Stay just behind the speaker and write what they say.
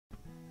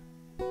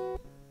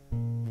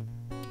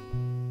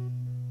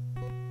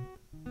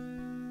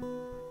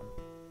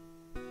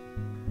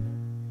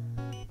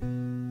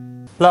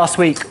Last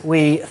week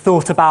we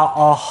thought about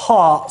our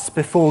hearts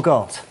before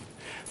God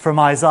from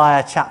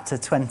Isaiah chapter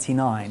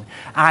 29.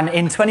 And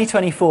in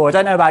 2024, I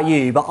don't know about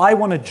you, but I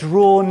want to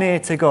draw near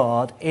to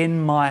God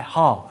in my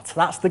heart.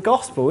 That's the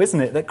gospel,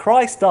 isn't it? That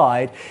Christ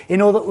died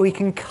in order that we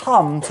can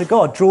come to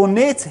God, draw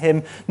near to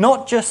him,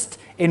 not just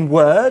in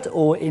word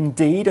or in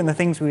deed and the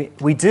things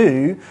we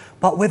do,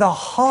 but with our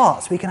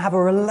hearts. We can have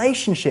a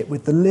relationship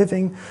with the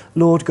living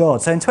Lord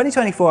God. So in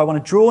 2024, I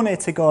want to draw near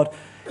to God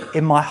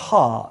in my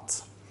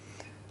heart.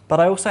 But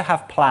I also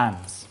have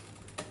plans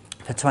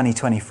for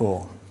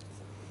 2024.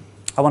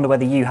 I wonder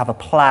whether you have a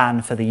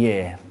plan for the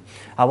year.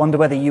 I wonder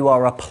whether you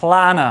are a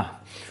planner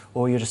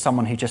or you're just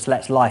someone who just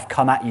lets life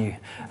come at you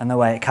and the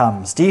way it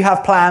comes. Do you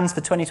have plans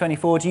for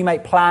 2024? Do you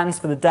make plans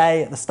for the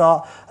day at the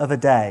start of a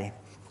day?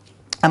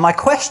 And my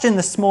question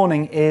this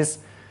morning is,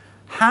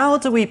 how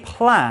do we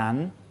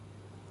plan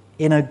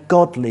in a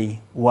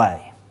godly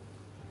way?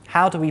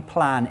 How do we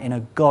plan in a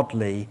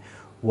godly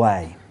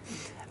way?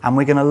 And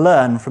we're going to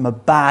learn from a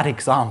bad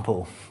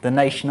example, the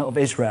nation of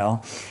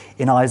Israel,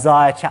 in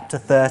Isaiah chapter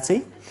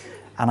 30.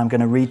 And I'm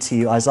going to read to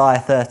you Isaiah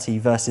 30,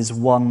 verses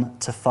 1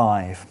 to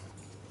 5.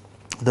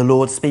 The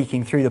Lord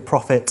speaking through the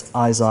prophet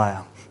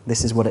Isaiah.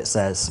 This is what it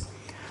says.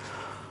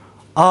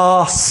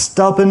 "Ah,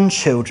 stubborn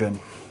children,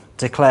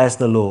 declares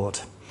the Lord,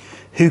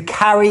 who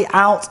carry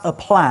out a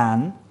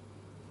plan,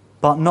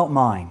 but not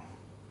mine,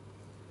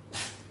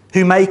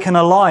 who make an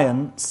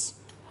alliance,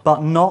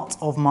 but not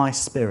of my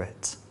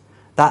spirit,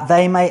 that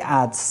they may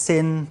add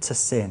sin to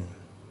sin,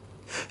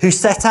 who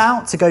set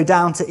out to go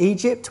down to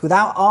Egypt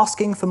without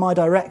asking for my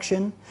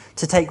direction,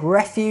 to take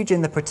refuge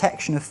in the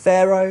protection of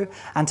Pharaoh,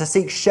 and to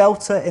seek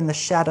shelter in the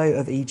shadow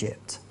of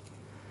Egypt.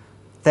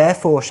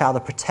 Therefore shall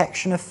the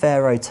protection of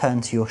Pharaoh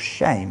turn to your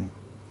shame,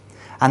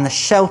 and the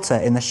shelter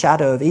in the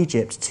shadow of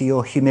Egypt to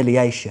your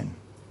humiliation.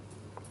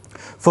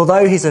 For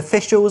though his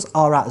officials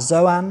are at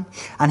Zoan,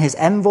 and his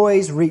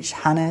envoys reach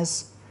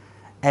Hanes,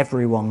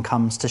 everyone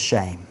comes to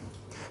shame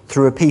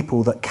through a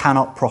people that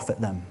cannot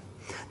profit them.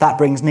 That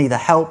brings neither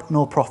help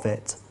nor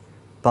profit,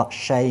 but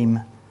shame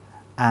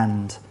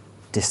and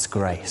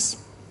disgrace."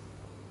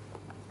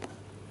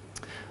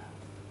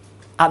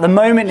 At the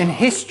moment in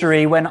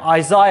history when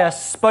Isaiah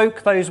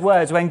spoke those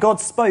words, when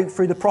God spoke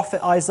through the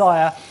prophet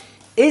Isaiah,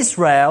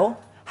 Israel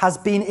has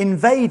been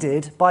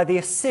invaded by the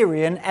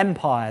Assyrian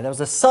Empire. There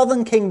was a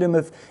southern kingdom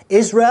of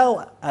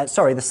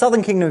the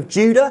southern kingdom of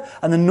Judah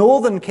and the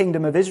northern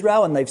kingdom of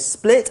Israel, and they've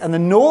split, and the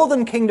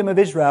northern kingdom of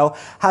Israel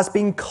has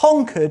been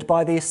conquered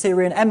by the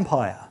Assyrian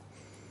Empire.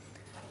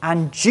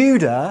 And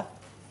Judah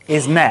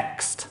is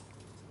next.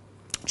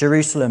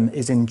 Jerusalem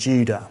is in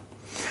Judah.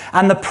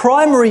 And the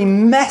primary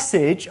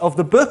message of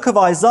the book of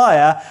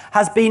Isaiah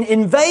has been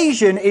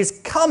invasion is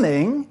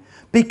coming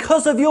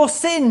because of your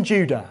sin,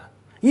 Judah.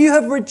 You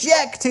have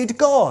rejected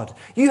God.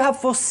 You have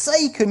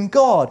forsaken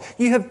God.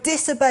 You have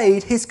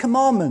disobeyed his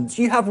commandments.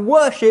 You have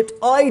worshipped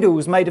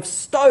idols made of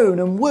stone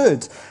and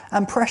wood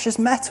and precious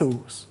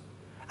metals.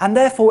 And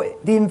therefore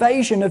the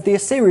invasion of the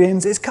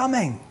Assyrians is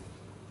coming.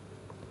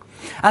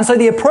 And so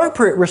the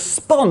appropriate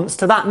response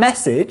to that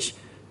message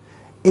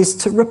is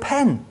to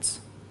repent,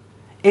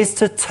 is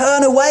to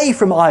turn away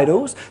from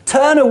idols,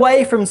 turn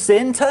away from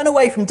sin, turn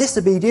away from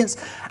disobedience,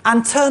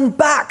 and turn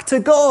back to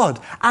God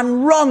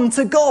and run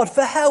to God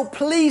for help.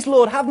 Please,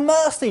 Lord, have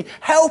mercy.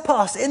 Help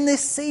us in this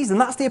season.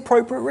 That's the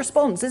appropriate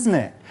response, isn't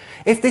it?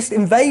 If this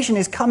invasion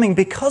is coming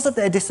because of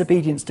their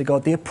disobedience to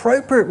God, the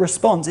appropriate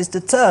response is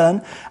to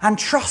turn and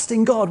trust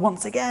in God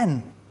once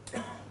again.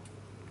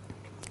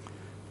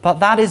 But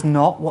that is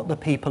not what the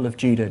people of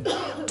Judah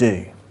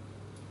do.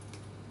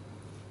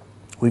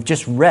 We've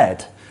just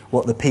read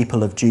what the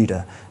people of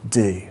Judah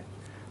do.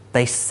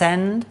 They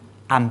send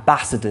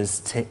ambassadors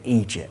to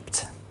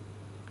Egypt,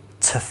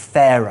 to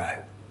Pharaoh.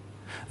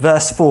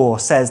 Verse 4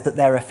 says that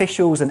their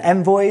officials and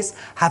envoys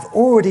have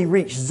already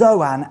reached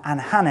Zoan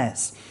and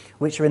Hanes,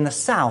 which are in the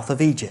south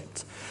of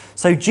Egypt.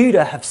 So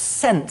Judah have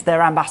sent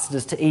their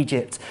ambassadors to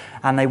Egypt,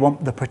 and they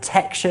want the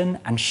protection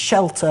and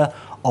shelter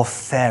of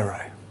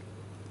Pharaoh.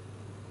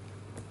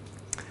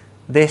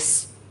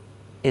 This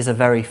is a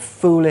very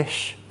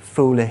foolish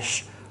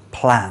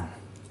plan.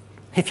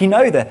 If you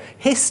know the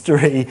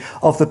history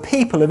of the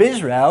people of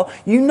Israel,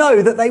 you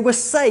know that they were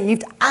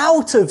saved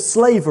out of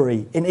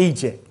slavery in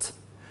Egypt.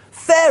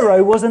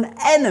 Pharaoh was an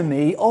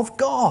enemy of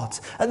God.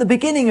 At the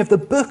beginning of the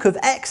book of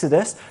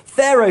Exodus,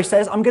 Pharaoh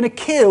says, "I'm going to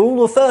kill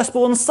all the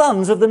firstborn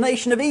sons of the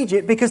nation of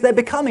Egypt because they're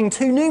becoming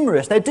too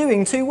numerous, they're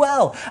doing too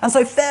well." And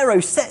so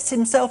Pharaoh sets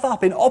himself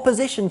up in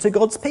opposition to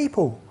God's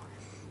people.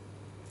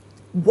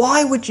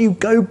 Why would you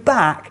go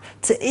back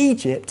to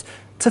Egypt,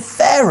 to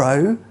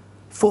Pharaoh,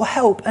 for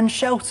help and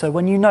shelter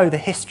when you know the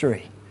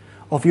history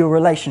of your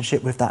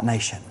relationship with that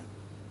nation?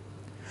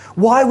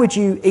 Why would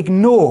you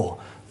ignore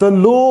the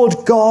Lord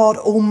God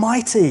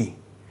Almighty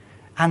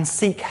and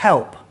seek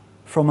help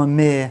from a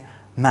mere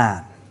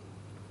man?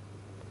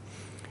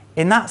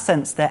 In that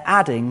sense, they're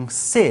adding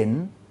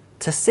sin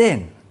to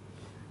sin.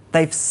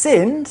 They've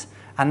sinned,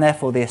 and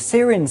therefore the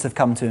Assyrians have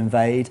come to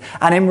invade,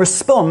 and in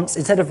response,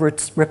 instead of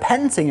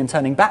repenting and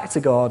turning back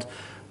to God,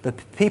 the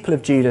people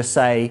of Judah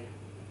say,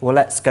 well,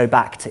 let's go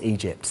back to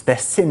Egypt. They're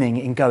sinning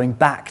in going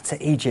back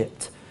to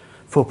Egypt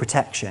for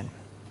protection.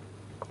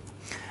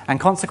 And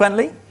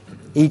consequently,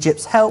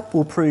 Egypt's help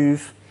will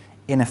prove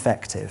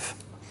ineffective.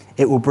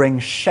 It will bring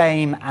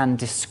shame and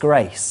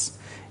disgrace,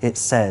 it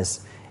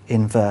says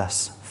in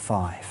verse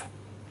 5.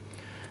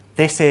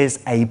 This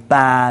is a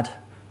bad,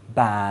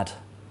 bad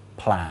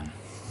plan.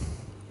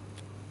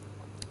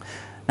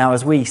 Now,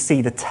 as we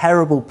see the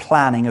terrible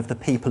planning of the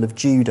people of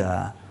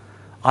Judah,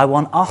 I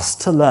want us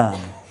to learn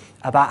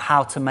about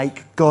how to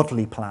make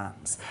godly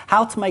plans,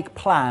 how to make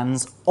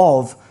plans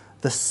of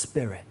the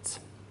Spirit.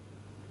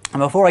 And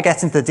before I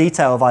get into the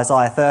detail of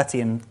Isaiah 30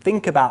 and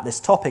think about this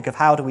topic of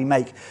how do we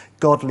make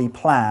godly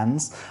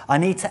plans, I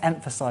need to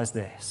emphasize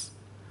this.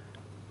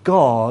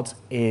 God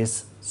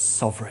is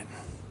sovereign.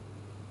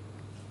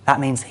 That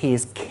means he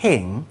is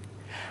king,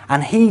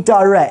 and he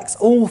directs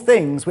all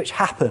things which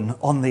happen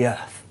on the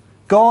earth.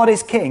 God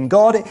is king.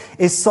 God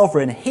is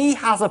sovereign. He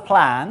has a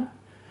plan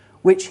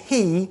which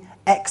he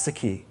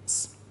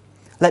executes.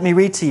 Let me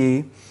read to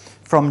you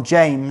from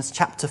James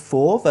chapter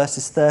 4,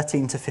 verses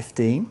 13 to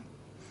 15.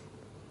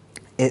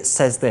 It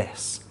says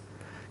this: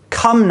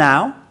 "Come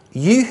now,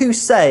 you who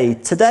say,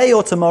 today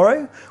or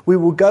tomorrow, we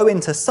will go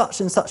into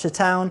such and such a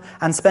town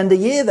and spend a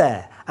year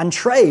there and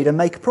trade and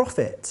make a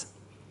profit.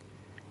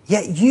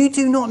 Yet you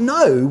do not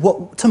know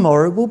what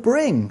tomorrow will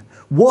bring.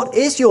 What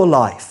is your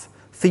life?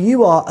 For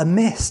you are a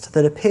mist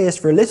that appears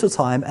for a little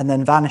time and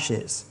then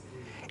vanishes.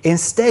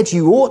 Instead,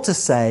 you ought to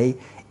say,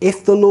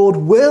 if the Lord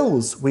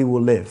wills, we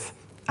will live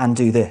and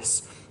do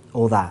this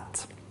or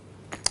that."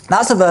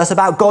 That's a verse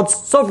about God's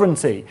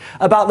sovereignty,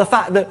 about the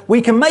fact that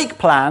we can make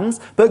plans,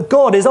 but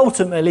God is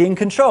ultimately in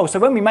control. So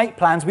when we make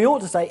plans, we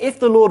ought to say, if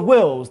the Lord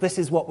wills, this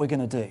is what we're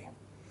going to do.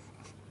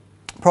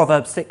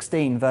 Proverbs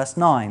 16, verse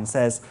 9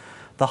 says,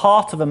 "The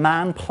heart of a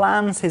man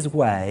plans his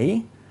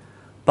way,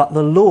 but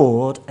the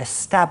Lord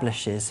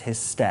establishes his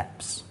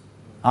steps."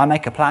 I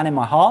make a plan in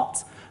my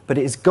heart, but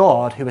it is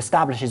God who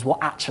establishes what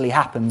actually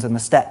happens and the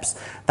steps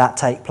that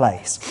take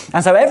place.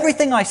 And so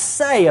everything I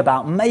say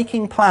about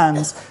making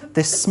plans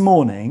this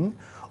morning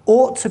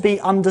ought to be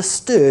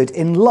understood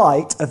in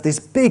light of this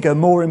bigger,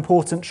 more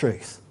important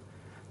truth,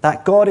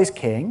 that God is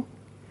king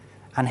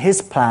and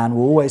his plan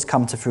will always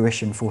come to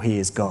fruition, for he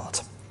is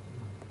God.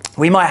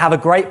 We might have a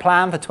great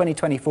plan for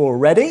 2024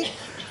 already.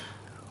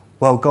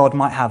 Well, God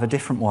might have a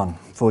different one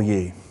for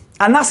you.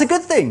 And that's a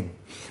good thing,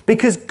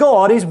 because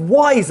God is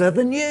wiser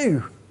than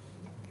you.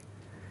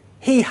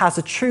 He has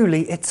a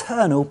truly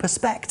eternal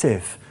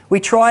perspective. We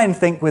try and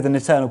think with an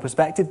eternal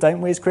perspective, don't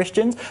we, as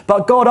Christians?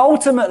 But God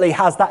ultimately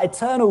has that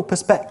eternal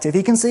perspective.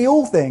 He can see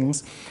all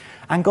things.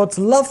 And God's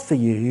love for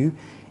you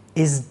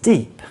is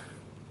deep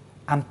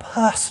and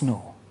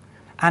personal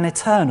and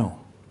eternal.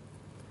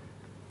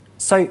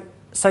 So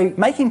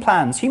making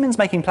plans, humans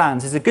making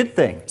plans, is a good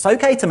thing. It's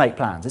okay to make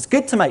plans. It's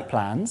good to make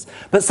plans.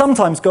 But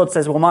sometimes God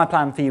says, well, my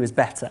plan for you is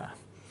better.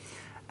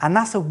 And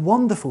that's a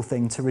wonderful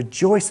thing to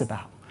rejoice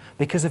about,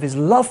 because of his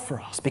love for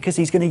us, because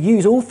he's going to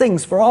use all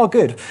things for our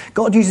good.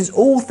 God uses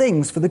all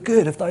things for the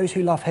good of those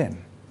who love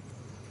him.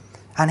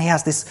 And he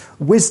has this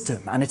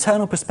wisdom and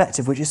eternal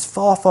perspective which is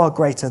far, far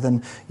greater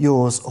than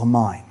yours or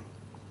mine.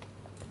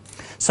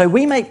 So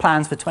we make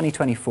plans for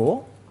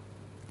 2024,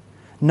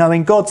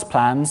 knowing God's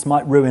plans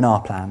might ruin our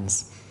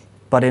plans,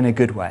 but in a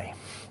good way.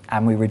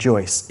 And we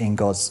rejoice in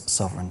God's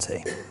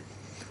sovereignty.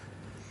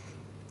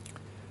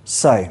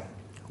 So,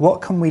 what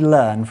can we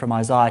learn from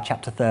Isaiah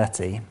chapter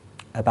 30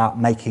 about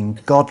making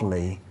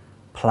godly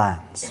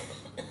plans?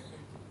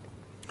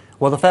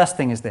 Well, the first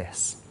thing is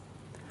this: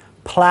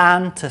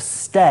 plan to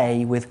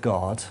stay with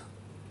God,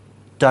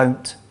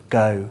 don't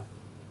go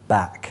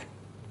back.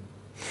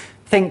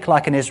 Think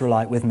like an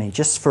Israelite with me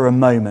just for a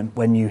moment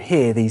when you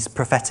hear these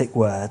prophetic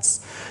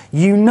words.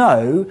 You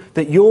know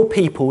that your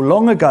people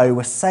long ago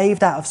were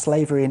saved out of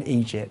slavery in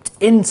Egypt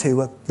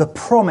into the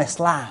promised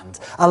land,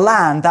 a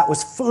land that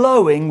was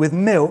flowing with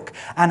milk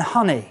and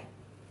honey.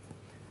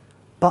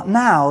 But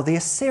now the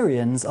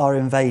Assyrians are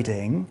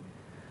invading,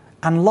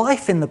 and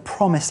life in the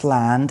promised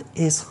land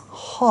is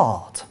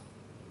hard.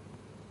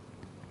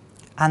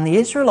 And the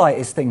Israelite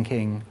is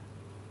thinking,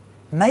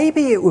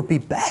 maybe it would be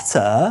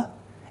better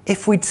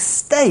if we'd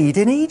stayed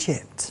in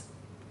Egypt.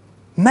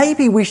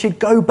 Maybe we should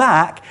go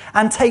back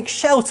and take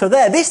shelter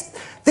there.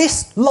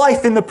 This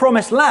life in the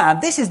promised land,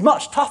 this is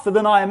much tougher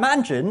than I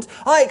imagined.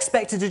 I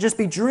expected to just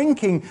be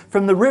drinking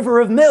from the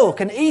river of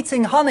milk and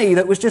eating honey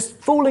that was just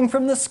falling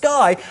from the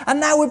sky. And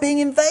now we're being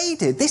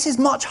invaded. This is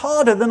much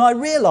harder than I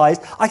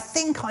realized. I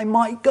think I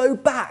might go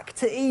back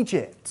to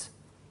Egypt.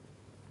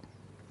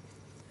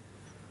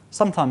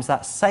 Sometimes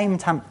that same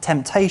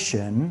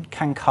temptation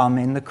can come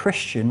in the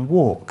Christian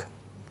walk.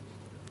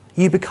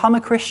 You become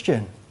a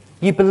Christian.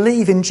 You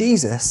believe in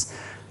Jesus.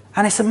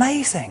 And it's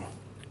amazing.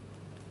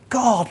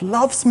 God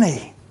loves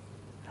me.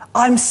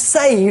 I'm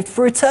saved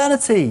for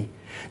eternity.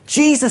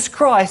 Jesus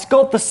Christ,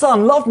 God the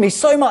Son, loved me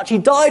so much he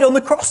died on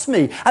the cross for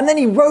me, and then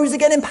he rose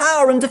again in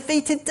power and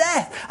defeated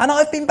death. And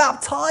I've been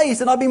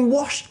baptized and I've been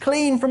washed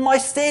clean from my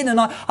sin, and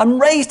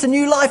I'm raised to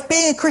new life.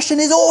 Being a Christian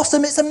is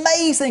awesome. It's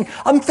amazing.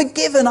 I'm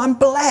forgiven. I'm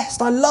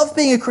blessed. I love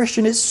being a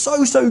Christian. It's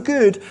so, so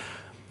good.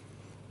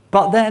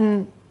 But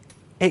then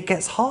it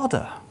gets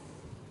harder.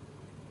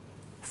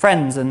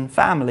 Friends and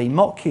family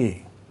mock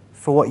you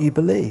for what you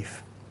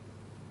believe.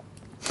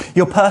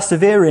 You're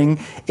persevering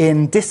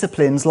in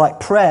disciplines like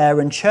prayer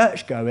and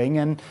church going,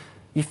 and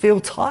you feel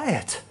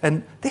tired,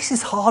 and this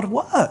is hard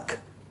work.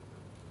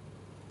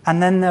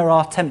 And then there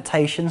are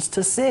temptations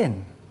to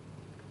sin.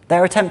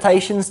 There are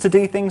temptations to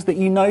do things that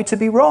you know to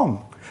be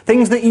wrong.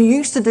 Things that you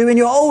used to do in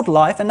your old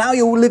life, and now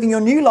you're living your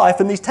new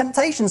life, and these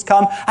temptations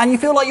come, and you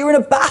feel like you're in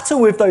a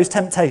battle with those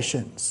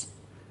temptations.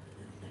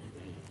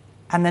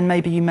 And then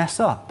maybe you mess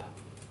up,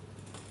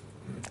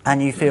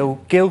 and you feel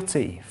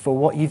guilty for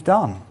what you've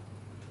done.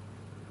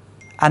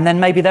 And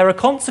then maybe there are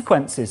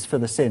consequences for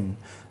the sin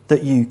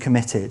that you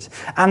committed.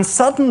 And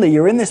suddenly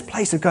you're in this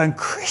place of going,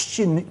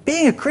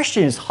 being a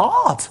Christian is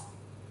hard.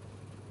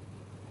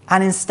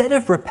 And instead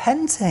of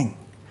repenting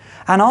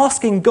and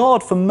asking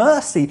God for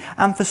mercy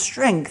and for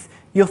strength,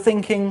 you're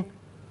thinking,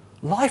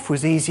 life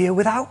was easier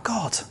without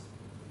God.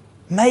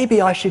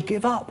 Maybe I should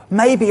give up.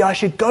 Maybe I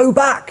should go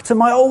back to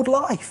my old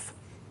life.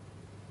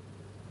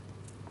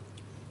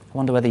 I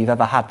wonder whether you've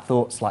ever had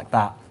thoughts like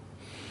that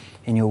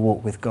in your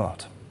walk with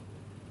God.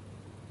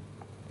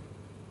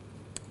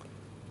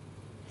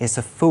 It's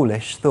a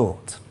foolish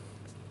thought.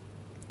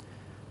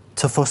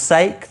 To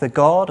forsake the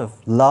God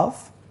of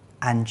love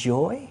and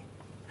joy,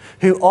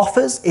 who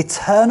offers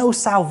eternal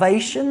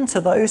salvation to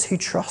those who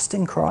trust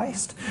in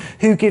Christ,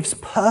 who gives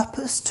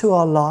purpose to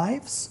our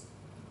lives.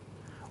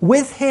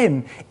 With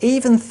him,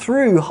 even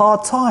through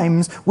hard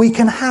times, we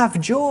can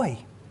have joy.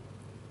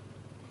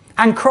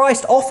 And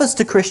Christ offers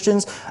to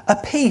Christians a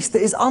peace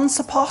that is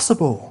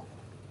unsurpassable.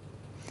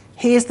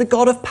 He is the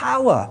God of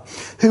power,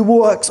 who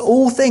works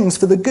all things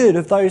for the good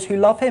of those who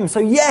love him. So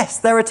yes,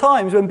 there are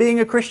times when being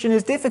a Christian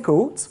is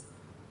difficult,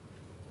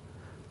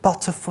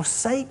 but to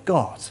forsake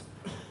God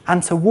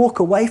and to walk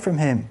away from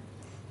him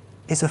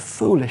is a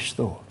foolish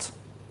thought.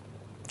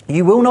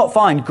 You will not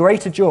find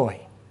greater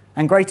joy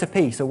and greater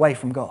peace away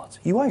from God.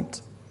 You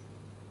won't.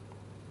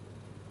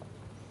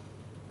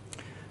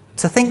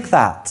 To think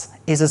that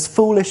is as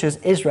foolish as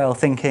Israel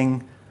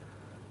thinking,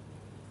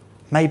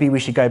 maybe we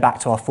should go back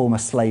to our former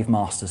slave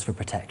masters for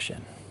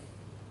protection.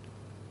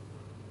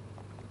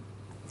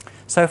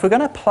 So if we're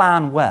going to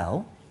plan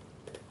well,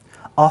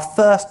 our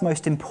first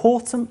most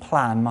important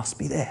plan must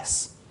be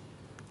this: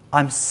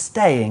 I'm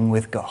staying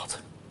with God.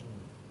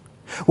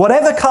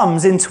 Whatever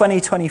comes in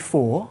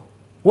 2024,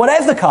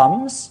 whatever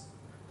comes,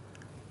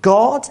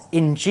 God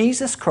in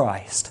Jesus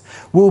Christ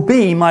will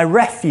be my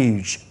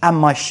refuge and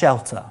my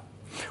shelter.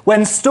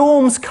 When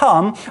storms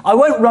come, I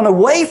won't run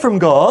away from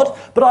God,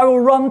 but I will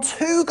run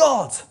to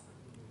God.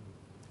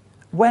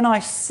 When I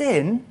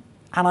sin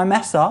and I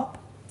mess up,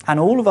 and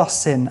all of us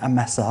sin and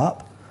mess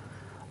up,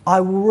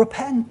 I will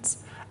repent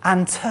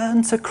and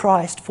turn to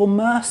Christ for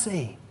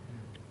mercy.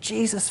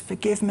 Jesus,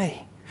 forgive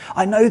me.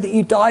 I know that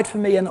you died for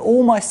me and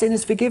all my sin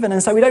is forgiven.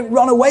 And so we don't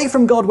run away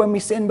from God when we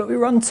sin, but we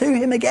run to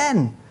him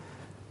again.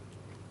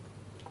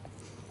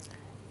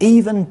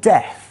 Even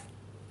death,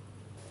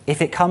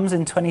 if it comes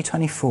in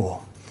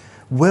 2024,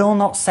 will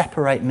not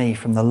separate me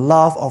from the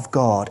love of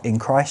God in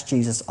Christ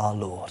Jesus our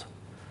Lord.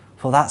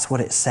 For that's what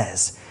it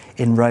says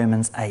in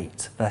Romans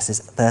 8, verses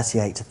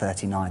 38 to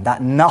 39,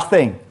 that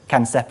nothing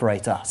can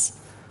separate us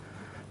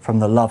from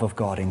the love of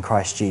God in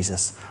Christ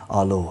Jesus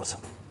our Lord.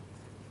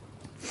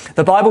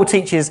 The Bible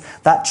teaches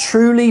that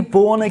truly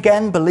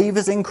born-again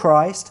believers in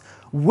Christ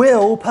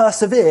will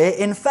persevere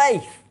in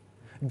faith.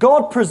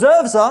 God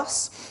preserves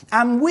us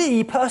and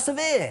we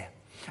persevere.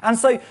 And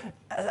so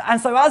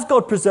as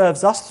God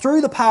preserves us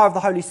through the power of the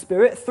Holy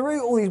Spirit,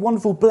 through all these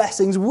wonderful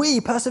blessings, we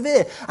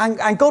persevere.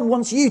 And God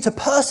wants you to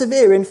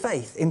persevere in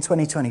faith in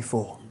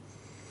 2024.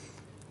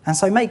 And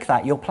so make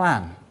that your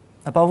plan.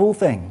 Above all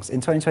things, in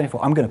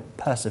 2024, I'm going to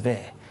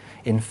persevere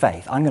in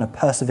faith. I'm going to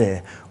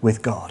persevere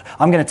with God.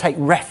 I'm going to take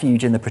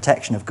refuge in the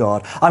protection of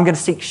God. I'm going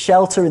to seek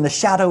shelter in the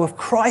shadow of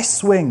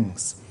Christ's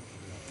wings.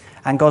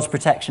 And God's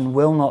protection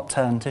will not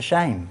turn to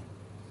shame,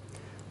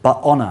 but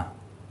honour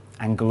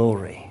and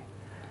glory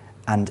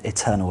and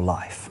eternal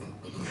life.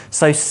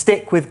 So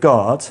stick with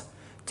God.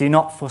 Do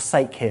not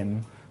forsake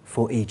him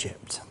for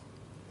Egypt.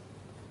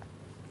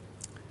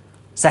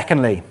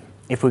 Secondly,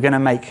 if we're going to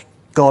make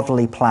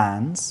godly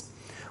plans,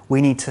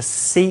 we need to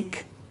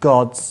seek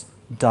God's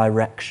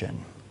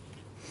direction.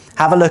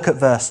 Have a look at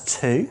verse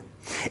 2.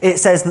 It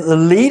says that the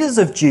leaders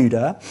of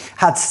Judah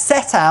had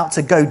set out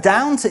to go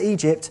down to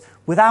Egypt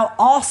without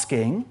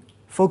asking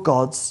for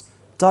God's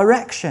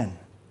direction.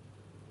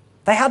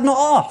 They had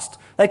not asked.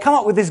 They come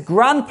up with this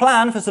grand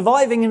plan for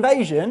surviving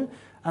invasion,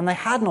 and they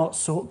had not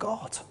sought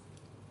God.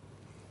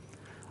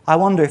 I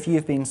wonder if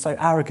you've been so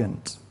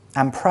arrogant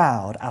and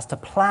proud as to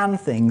plan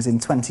things in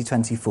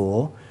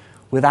 2024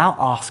 without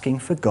asking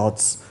for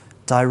God's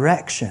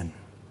direction.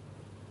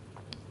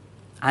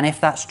 And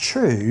if that's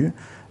true,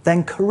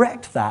 then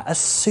correct that as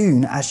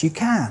soon as you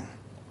can.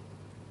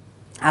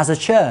 As a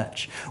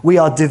church, we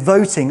are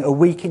devoting a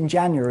week in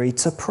January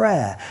to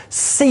prayer,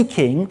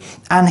 seeking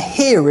and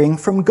hearing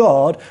from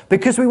God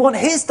because we want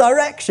his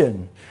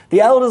direction. The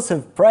elders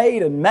have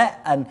prayed and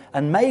met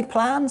and made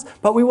plans,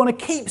 but we want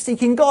to keep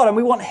seeking God and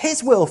we want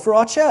his will for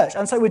our church.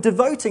 And so we're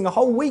devoting a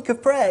whole week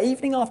of prayer,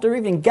 evening after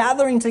evening,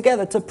 gathering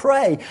together to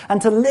pray and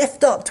to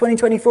lift up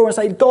 2024 and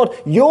say, God,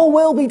 your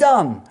will be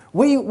done.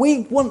 We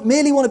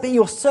merely want to be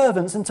your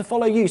servants and to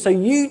follow you. So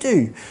you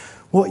do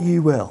what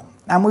you will.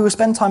 And we will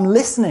spend time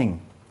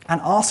listening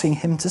and asking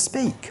him to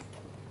speak.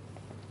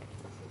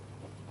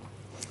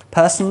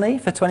 Personally,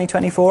 for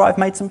 2024, I've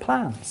made some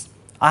plans.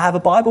 I have a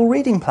Bible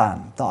reading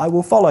plan that I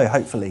will follow,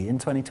 hopefully, in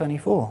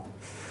 2024.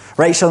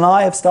 Rachel and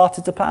I have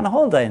started to plan a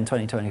holiday in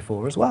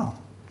 2024 as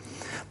well.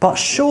 But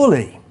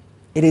surely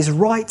it is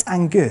right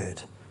and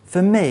good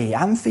for me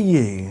and for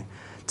you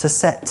to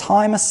set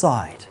time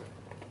aside,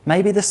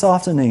 maybe this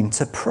afternoon,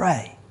 to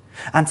pray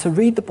and to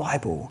read the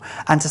Bible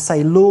and to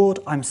say, Lord,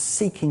 I'm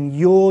seeking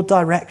your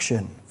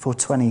direction for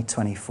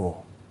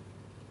 2024.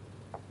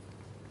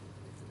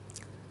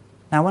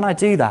 Now, when I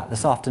do that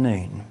this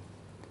afternoon,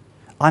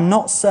 I'm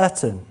not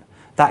certain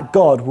that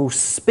God will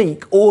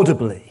speak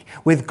audibly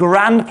with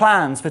grand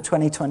plans for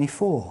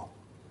 2024.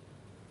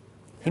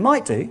 He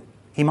might do.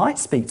 He might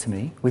speak to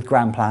me with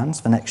grand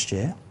plans for next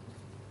year.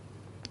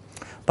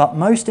 But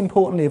most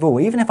importantly of all,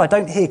 even if I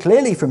don't hear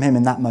clearly from him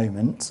in that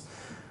moment,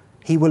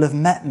 he will have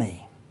met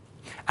me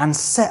and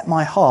set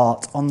my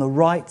heart on the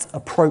right,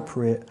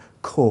 appropriate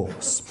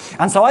course.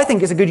 And so I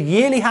think it's a good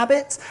yearly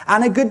habit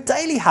and a good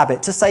daily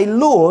habit to say,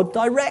 Lord,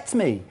 direct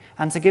me,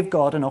 and to give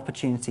God an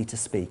opportunity to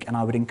speak. And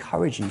I would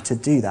encourage you to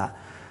do that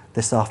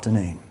this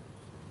afternoon.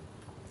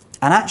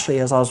 And actually,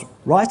 as I was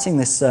writing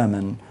this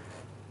sermon,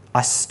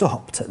 I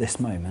stopped at this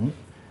moment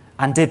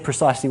and did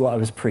precisely what I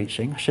was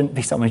preaching. I shouldn't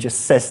be someone who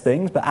just says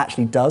things, but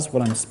actually does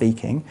what I'm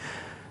speaking.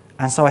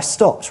 And so I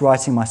stopped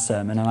writing my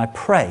sermon and I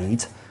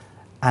prayed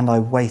and I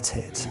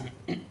waited.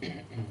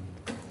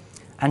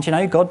 And you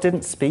know, God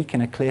didn't speak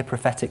in a clear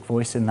prophetic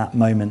voice in that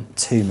moment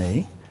to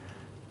me.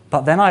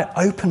 But then I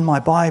opened my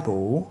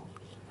Bible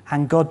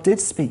and God did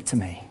speak to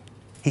me.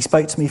 He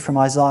spoke to me from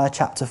Isaiah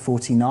chapter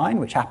 49,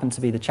 which happened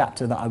to be the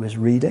chapter that I was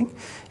reading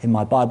in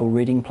my Bible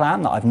reading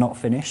plan that I've not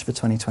finished for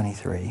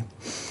 2023.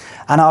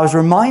 And I was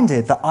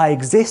reminded that I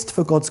exist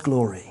for God's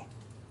glory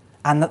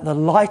and that the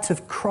light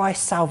of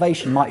Christ's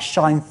salvation might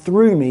shine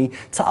through me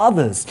to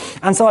others.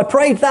 And so I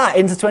prayed that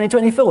into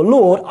 2024.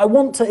 Lord, I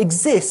want to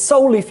exist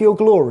solely for your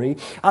glory,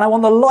 and I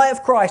want the light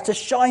of Christ to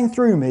shine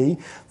through me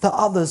that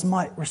others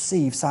might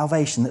receive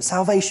salvation, that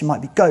salvation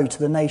might go to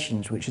the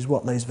nations, which is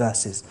what those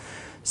verses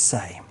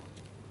say.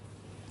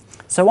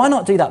 So why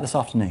not do that this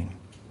afternoon?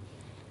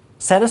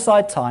 Set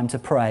aside time to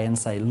pray and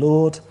say,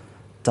 Lord,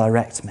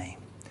 direct me.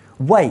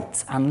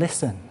 Wait and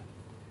listen.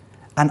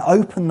 And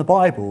open the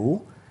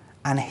Bible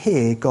and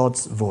hear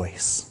God's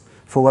voice.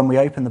 For when we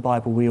open the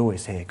Bible, we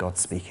always hear God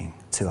speaking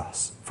to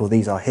us, for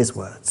these are his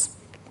words.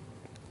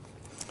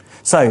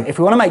 So if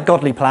we want to make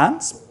godly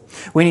plans,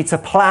 we need to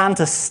plan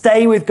to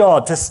stay with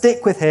God, to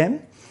stick with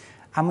him,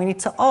 and we need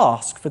to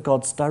ask for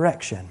God's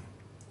direction.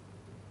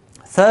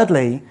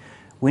 Thirdly,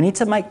 we need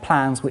to make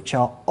plans which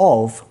are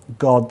of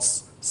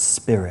God's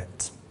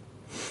Spirit.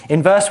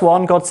 In verse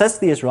 1, God says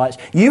to the Israelites,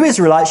 you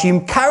Israelites,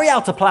 you carry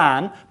out a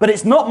plan, but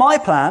it's not my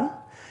plan.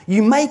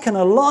 You make an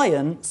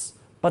alliance,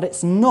 but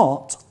it's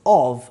not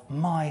of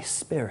my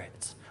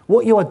Spirit.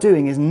 What you are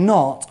doing is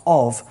not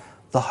of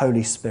the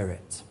Holy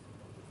Spirit.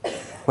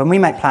 When we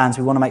make plans,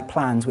 we want to make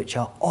plans which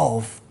are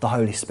of the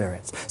Holy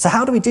Spirit. So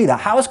how do we do that?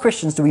 How as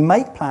Christians do we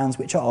make plans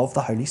which are of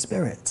the Holy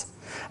Spirit?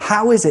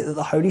 How is it that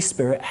the Holy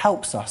Spirit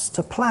helps us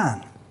to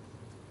plan?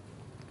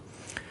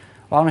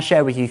 Well, I want to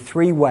share with you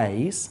 3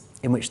 ways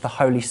in which the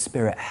Holy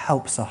Spirit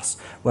helps us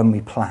when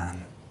we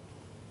plan.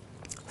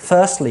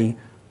 Firstly,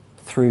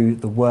 through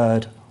the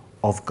Word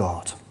of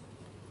God.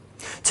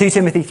 2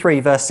 Timothy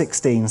 3 verse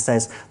 16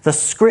 says, the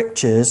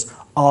Scriptures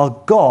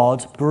are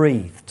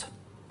God-breathed.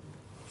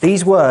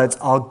 These words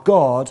are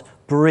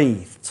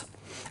God-breathed.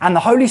 And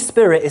the Holy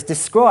Spirit is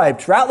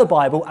described throughout the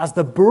Bible as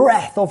the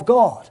breath of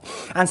God.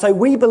 And so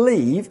we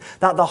believe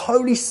that the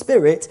Holy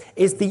Spirit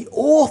is the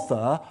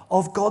author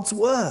of God's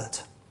Word.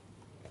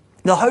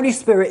 The Holy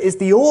Spirit is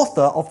the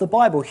author of the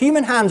Bible.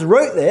 Human hands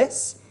wrote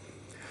this,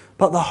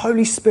 but the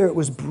Holy Spirit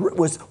was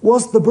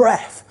the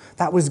breath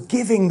that was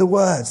giving the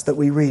words that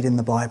we read in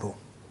the Bible.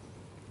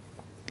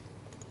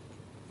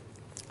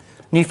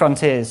 New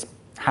Frontiers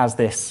has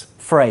this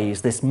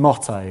phrase, this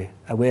motto.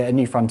 We're a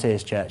New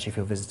Frontiers church if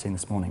you're visiting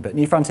this morning, but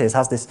New Frontiers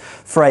has this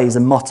phrase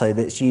and motto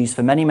that's used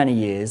for many, many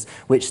years,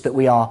 which that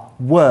we are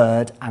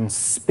Word and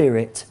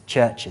Spirit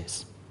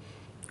churches.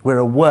 We're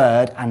a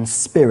Word and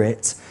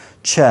Spirit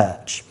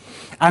church.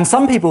 And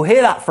some people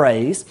hear that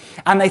phrase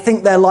and they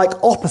think they're like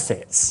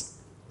opposites.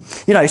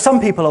 You know,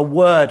 some people are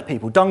word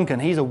people. Duncan,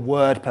 he's a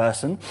word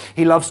person.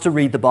 He loves to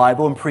read the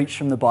Bible and preach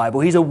from the Bible.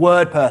 He's a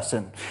word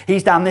person.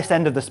 He's down this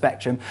end of the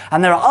spectrum.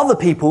 And there are other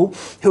people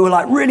who are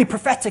like really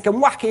prophetic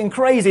and wacky and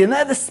crazy, and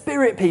they're the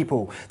spirit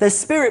people. There's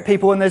spirit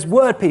people and there's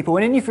word people.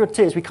 And in If Your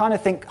Tears, we kind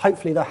of think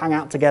hopefully they'll hang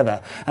out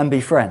together and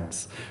be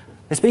friends.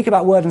 They speak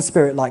about word and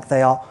spirit like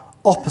they are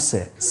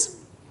opposites.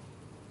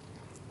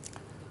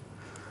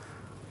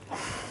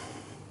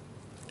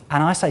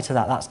 And I say to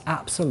that, that's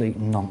absolute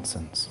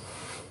nonsense.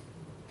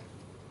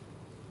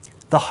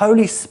 The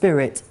Holy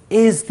Spirit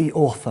is the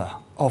author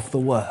of the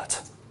Word.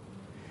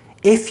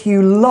 If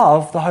you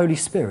love the Holy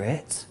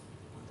Spirit,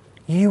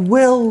 you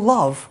will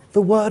love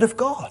the Word of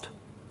God,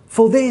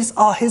 for these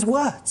are His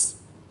words.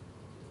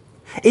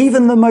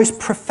 Even the most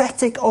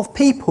prophetic of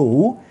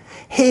people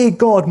hear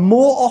God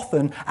more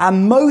often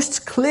and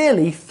most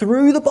clearly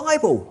through the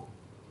Bible.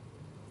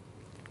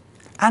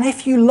 And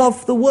if you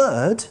love the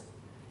Word,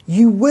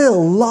 you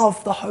will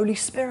love the Holy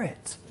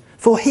Spirit,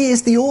 for He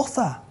is the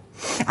author.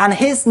 And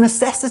His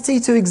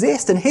necessity to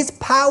exist and His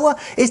power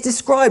is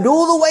described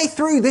all the way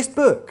through this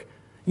book.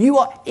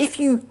 If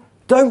you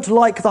don't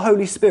like the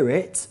Holy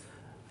Spirit,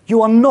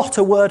 you are not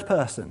a word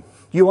person.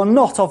 You are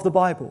not of the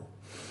Bible.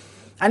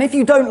 And if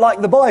you don't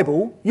like the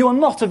Bible, you are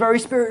not a very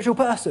spiritual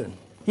person.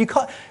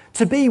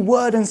 To be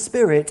word and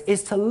spirit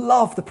is to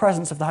love the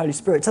presence of the Holy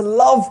Spirit, to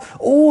love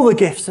all the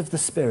gifts of the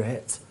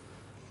Spirit,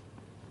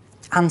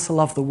 and to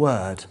love the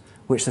word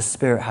which the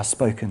Spirit has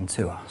spoken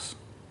to us.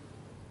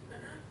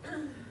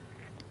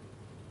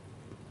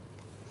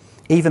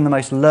 Even the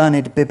most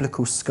learned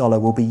biblical scholar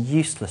will be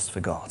useless for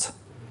God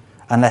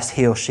unless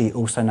he or she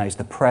also knows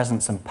the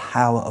presence and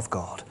power of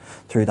God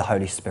through the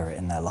Holy Spirit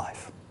in their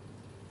life.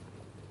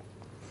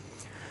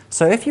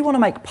 So if you want to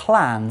make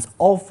plans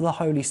of the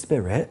Holy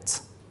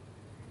Spirit,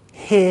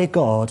 hear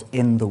God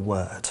in the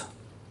Word.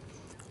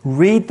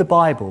 Read the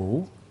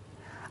Bible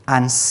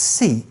and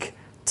seek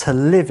to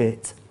live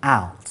it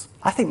out.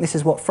 I think this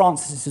is what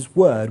Francis's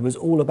word was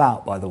all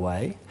about, by the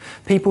way.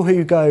 People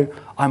who go,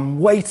 I'm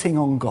waiting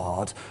on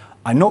God.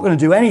 I'm not going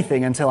to do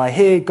anything until I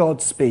hear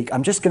God speak.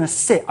 I'm just going to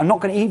sit. I'm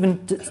not going to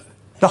even...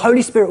 The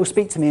Holy Spirit will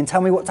speak to me and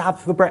tell me what to have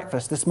for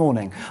breakfast this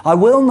morning. I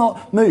will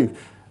not move.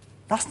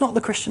 That's not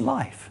the Christian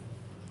life.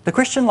 The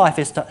Christian life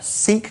is to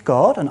seek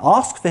God and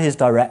ask for His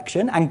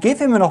direction and give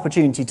Him an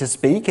opportunity to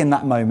speak in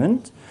that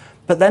moment,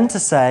 but then to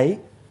say,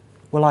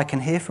 well, I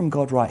can hear from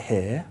God right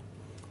here,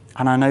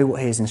 and I know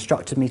what He has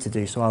instructed me to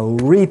do, so I will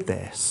read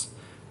this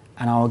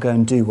and I will go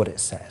and do what it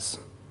says.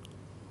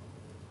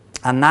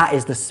 And that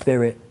is the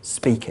Spirit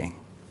speaking.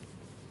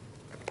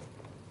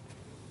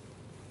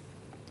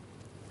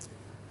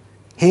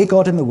 Hear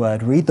God in the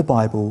Word, read the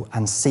Bible,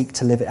 and seek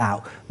to live it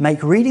out.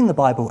 Make reading the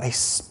Bible a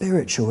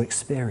spiritual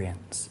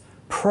experience.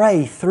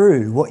 Pray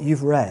through what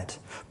you've read.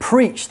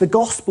 Preach the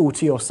gospel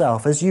to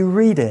yourself as you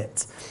read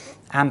it,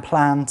 and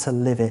plan to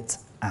live it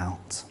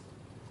out.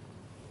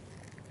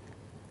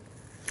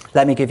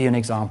 Let me give you an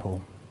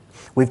example.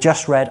 We've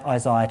just read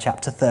Isaiah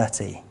chapter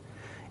 30.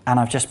 And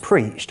I've just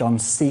preached on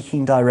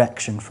seeking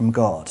direction from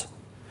God.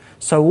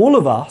 So all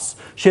of us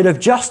should have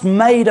just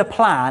made a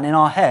plan in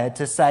our head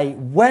to say,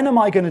 when am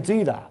I going to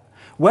do that?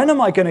 When am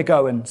I going to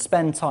go and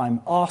spend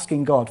time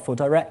asking God for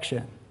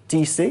direction? Do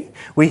you see?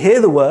 We hear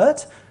the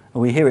word,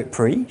 or we hear it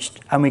preached,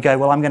 and we go,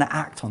 well, I'm going to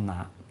act on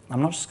that.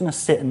 I'm not just going to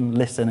sit and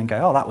listen and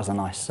go, oh, that was a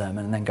nice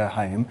sermon, and then go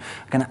home.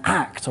 I'm going to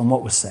act on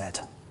what was said.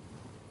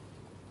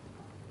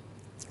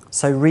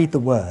 So read the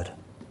word,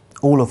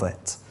 all of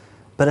it,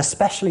 but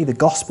especially the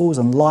Gospels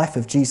and life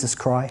of Jesus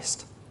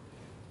Christ.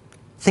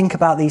 Think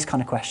about these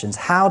kind of questions.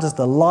 How does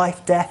the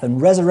life, death,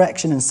 and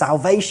resurrection and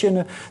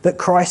salvation that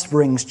Christ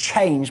brings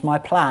change my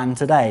plan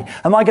today?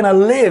 Am I going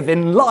to live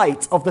in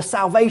light of the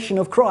salvation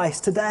of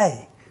Christ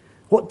today?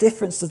 What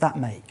difference does that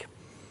make?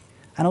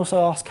 And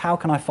also ask, how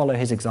can I follow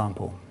His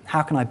example?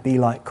 How can I be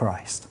like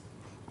Christ?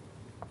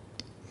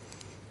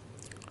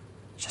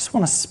 I just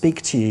want to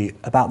speak to you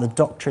about the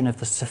doctrine of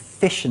the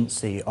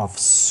sufficiency of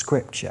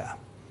Scripture.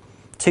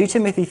 2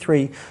 Timothy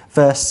 3,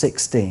 verse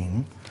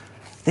 16.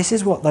 This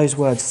is what those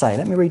words say.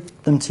 Let me read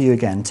them to you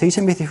again. 2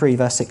 Timothy 3,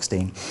 verse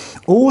 16.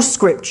 All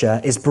Scripture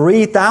is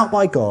breathed out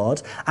by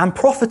God and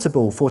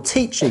profitable for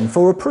teaching,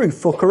 for reproof,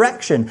 for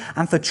correction,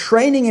 and for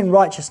training in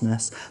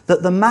righteousness,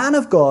 that the man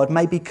of God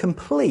may be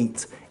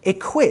complete,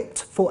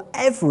 equipped for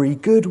every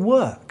good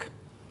work.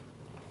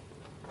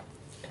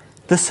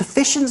 The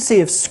sufficiency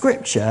of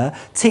Scripture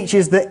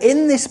teaches that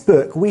in this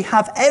book we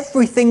have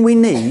everything we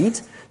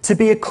need to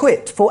be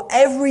equipped for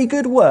every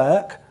good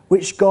work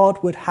which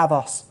God would have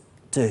us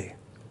do.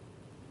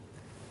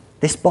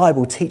 This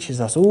Bible teaches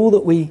us all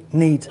that we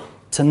need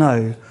to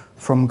know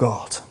from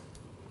God.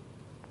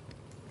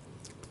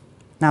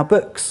 Now,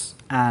 books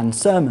and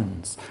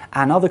sermons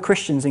and other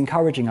Christians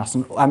encouraging us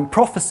and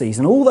prophecies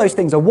and all those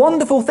things are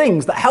wonderful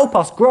things that help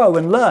us grow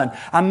and learn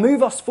and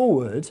move us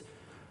forward,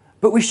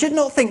 but we should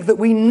not think that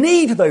we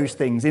need those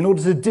things in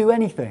order to do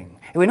anything.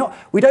 We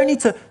don't need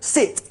to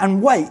sit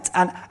and wait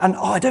and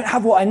I don't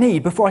have what I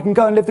need before I can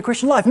go and live the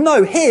Christian life.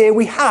 No, here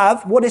we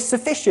have what is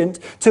sufficient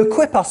to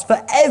equip us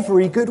for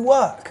every good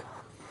work.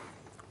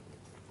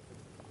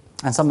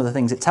 And some of the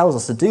things it tells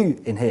us to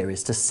do in here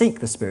is to seek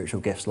the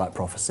spiritual gifts like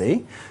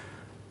prophecy.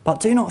 But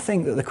do not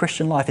think that the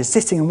Christian life is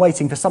sitting and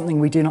waiting for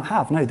something we do not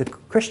have. No, the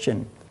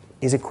Christian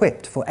is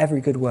equipped for every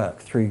good work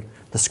through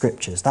the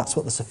Scriptures. That's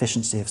what the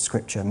sufficiency of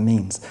Scripture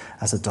means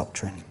as a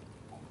doctrine.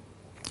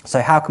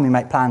 So how can we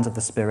make plans of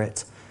the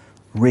Spirit?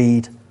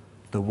 Read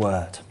the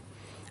Word.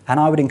 And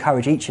I would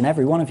encourage each and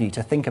every one of you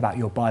to think about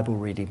your Bible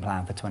reading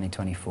plan for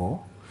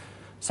 2024,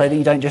 so that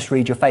you don't just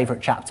read your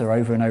favourite chapter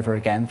over and over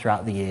again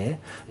throughout the year,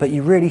 but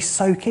you really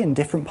soak in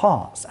different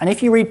parts. And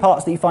if you read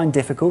parts that you find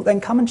difficult, then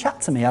come and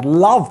chat to me. I'd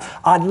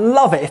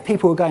love it if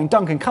people were going,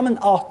 Duncan, come and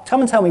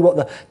tell me what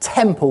the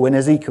temple in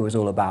Ezekiel is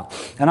all about.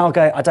 And I'll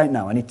go, I don't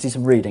know, I need to do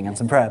some reading and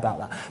some prayer about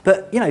that.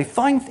 But,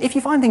 if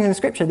you find things in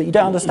Scripture that you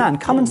don't understand,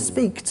 come and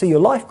speak to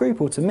your life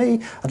group or to me.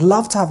 I'd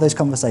love to have those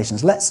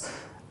conversations. Let's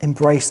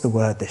embrace the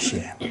Word this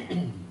year.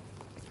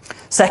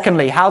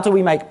 Secondly, how do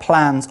we make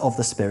plans of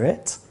the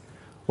Spirit?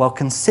 Well,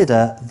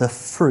 consider the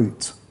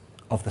fruit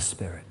of the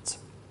Spirit.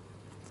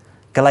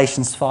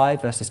 Galatians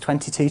 5, verses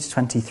 22 to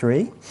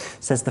 23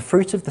 says the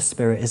fruit of the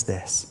Spirit is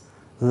this: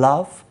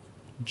 love,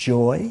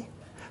 joy,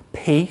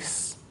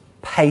 peace,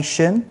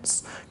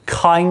 patience,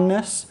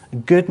 kindness,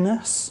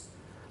 goodness,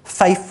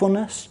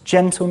 faithfulness,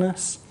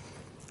 gentleness,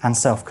 and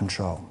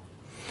self-control.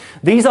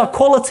 These are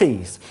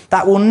qualities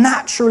that will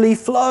naturally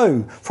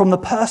flow from the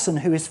person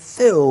who is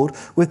filled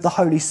with the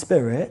Holy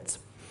Spirit.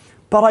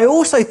 But I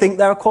also think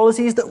there are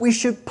qualities that we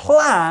should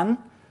plan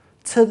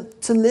to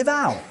live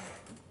out.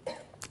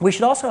 We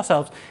should ask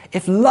ourselves,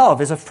 if love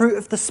is a fruit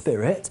of the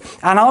Spirit,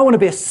 and I want to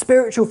be a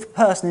spiritual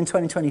person in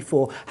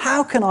 2024,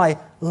 how can I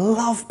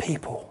love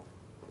people?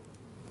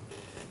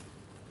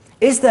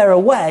 Is there a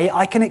way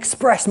I can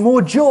express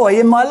more joy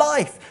in my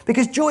life?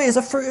 Because joy is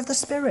a fruit of the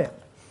Spirit.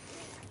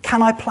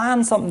 Can I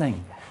plan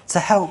something to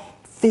help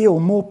feel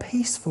more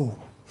peaceful?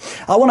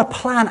 I want to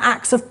plan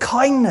acts of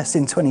kindness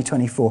in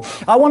 2024.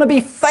 I want to be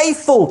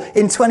faithful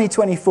in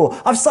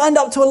 2024. I've signed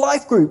up to a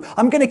life group.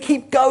 I'm going to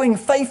keep going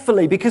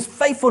faithfully because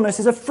faithfulness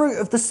is a fruit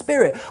of the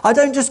Spirit. I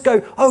don't just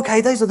go, okay,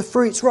 those are the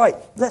fruits, right,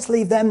 let's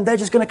leave them. They're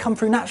just going to come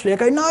through naturally. I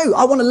go, no,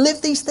 I want to live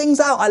these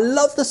things out. I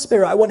love the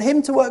Spirit. I want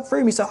Him to work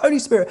through me. So Holy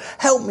Spirit,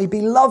 help me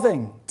be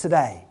loving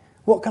today.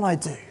 What can I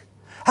do?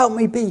 Help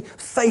me be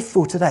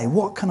faithful today.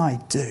 What can I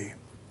do?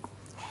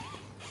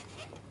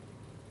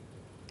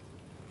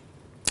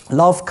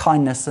 Love,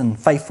 kindness, and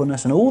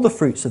faithfulness, and all the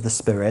fruits of the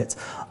Spirit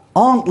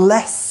aren't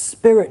less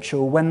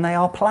spiritual when they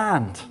are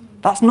planned.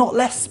 That's not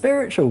less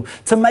spiritual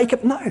to make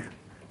up. No.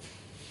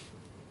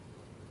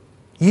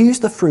 Use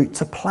the fruit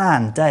to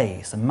plan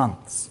days and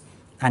months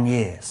and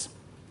years.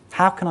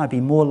 How can I be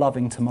more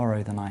loving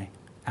tomorrow than I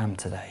am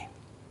today?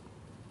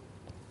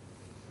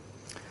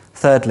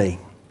 Thirdly,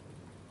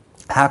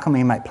 how can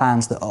we make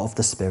plans that are of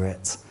the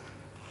Spirit?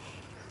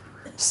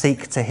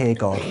 Seek to hear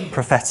God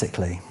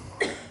prophetically.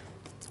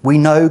 We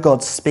know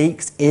God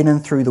speaks in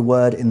and through the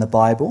Word in the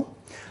Bible,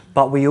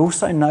 but we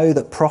also know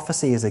that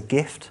prophecy is a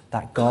gift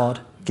that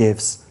God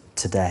gives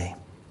today.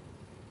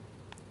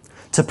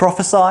 To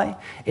prophesy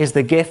is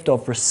the gift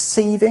of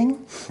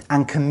receiving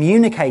and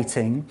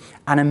communicating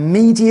an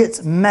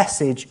immediate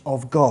message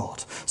of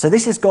God. So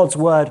this is God's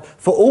word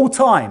for all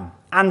time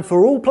and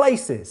for all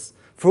places,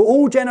 for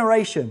all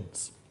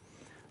generations.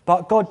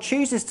 But God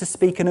chooses to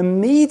speak an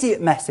immediate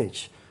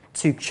message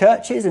to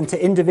churches and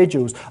to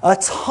individuals, a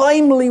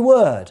timely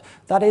word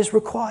that is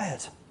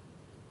required.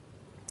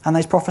 And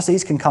those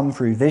prophecies can come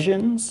through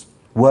visions,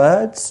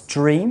 words,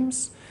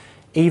 dreams,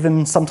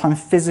 even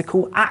sometimes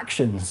physical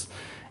actions.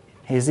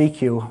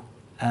 Ezekiel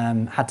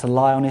had to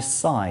lie on his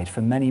side for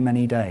many,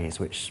 many days,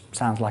 which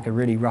sounds like a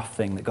really rough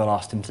thing that God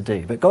asked him to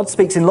do. But God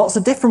speaks in lots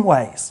of different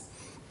ways.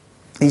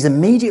 These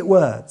immediate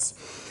words.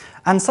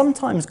 And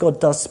sometimes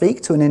God does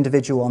speak to an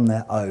individual on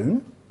their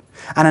own.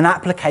 And an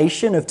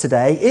application of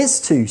today is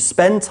to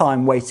spend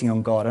time waiting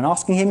on God and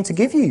asking Him to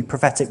give you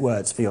prophetic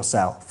words for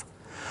yourself.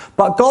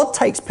 But God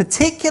takes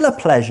particular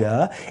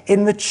pleasure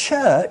in the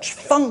church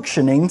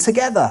functioning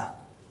together.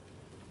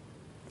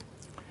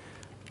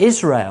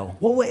 Israel,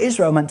 what were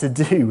Israel meant to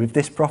do with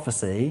this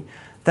prophecy?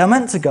 They're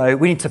meant to go,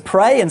 we need to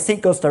pray and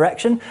seek God's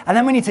direction, and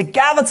then we need to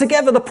gather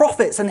together the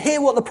prophets and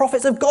hear what the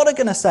prophets of God are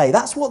going to say.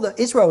 That's what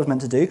Israel was meant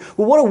to do.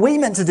 Well, what are we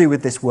meant to do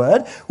with this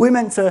word? We're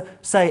meant to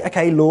say,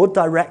 okay, Lord,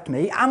 direct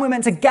me, and we're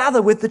meant to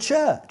gather with the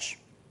church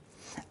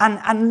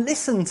and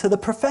listen to the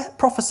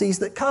prophecies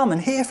that come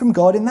and hear from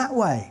God in that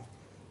way.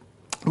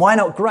 Why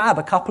not grab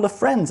a couple of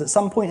friends at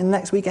some point in the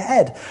next week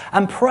ahead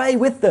and pray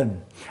with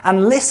them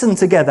and listen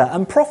together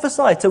and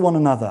prophesy to one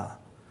another?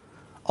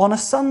 On a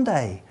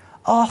Sunday,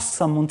 ask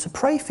someone to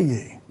pray for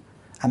you,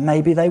 and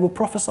maybe they will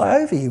prophesy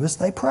over you as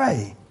they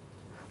pray.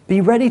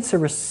 Be ready to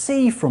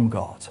receive from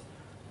God,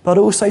 but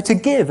also to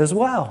give as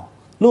well.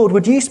 Lord,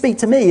 would you speak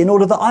to me in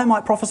order that I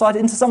might prophesy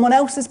into someone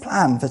else's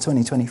plan for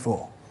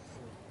 2024?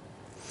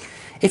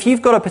 If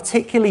you've got a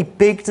particularly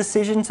big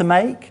decision to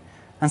make,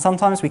 and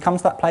sometimes we come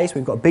to that place,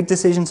 we've got a big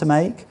decision to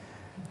make,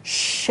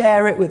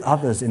 share it with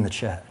others in the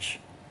church.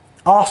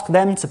 Ask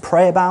them to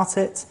pray about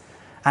it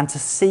and to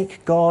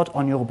seek God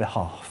on your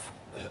behalf.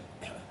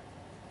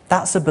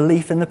 That's a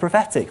belief in the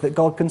prophetic, that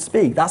God can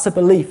speak. That's a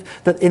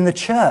belief that in the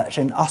church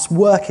and us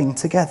working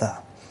together.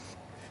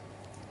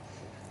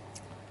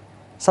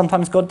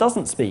 Sometimes God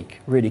doesn't speak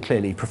really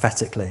clearly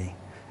prophetically.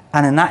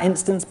 And in that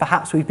instance,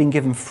 perhaps we've been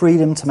given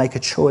freedom to make a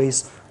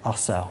choice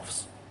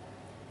ourselves.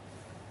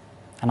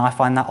 And I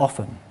find that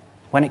often.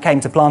 When it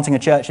came to planting a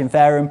church in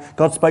Fareham,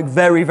 God spoke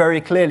very,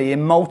 very clearly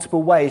in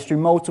multiple ways through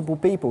multiple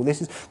people.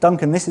 This is,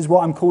 Duncan, this is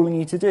what I'm calling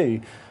you to do.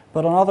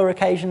 But on other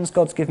occasions,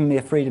 God's given me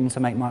a freedom to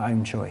make my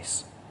own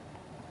choice.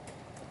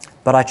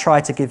 But I try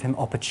to give him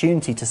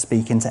opportunity to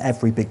speak into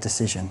every big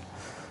decision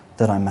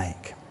that I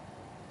make.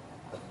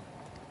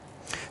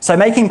 So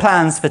making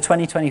plans for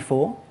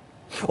 2024,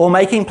 or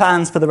making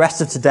plans for the rest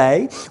of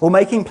today, or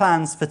making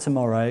plans for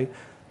tomorrow,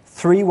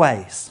 3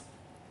 ways.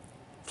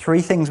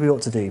 3 things we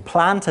ought to do.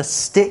 Plan to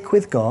stick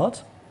with God,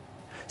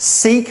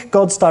 seek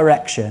God's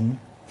direction,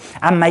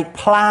 and make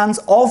plans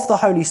of the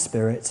Holy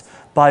Spirit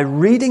by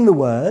reading the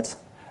Word,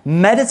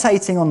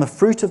 meditating on the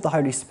fruit of the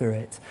Holy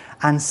Spirit,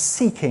 and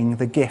seeking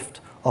the gift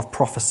of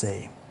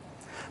prophecy.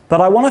 But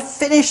I want to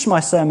finish my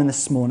sermon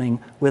this morning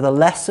with a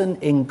lesson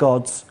in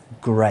God's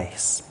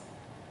grace.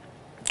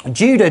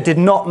 Judah did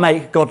not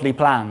make godly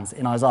plans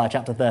in Isaiah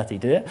chapter 30,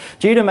 did it?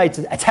 Judah made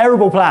a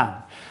terrible plan.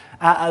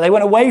 They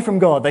went away from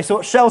God. They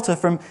sought shelter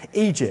from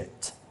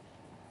Egypt.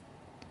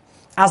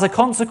 As a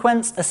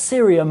consequence,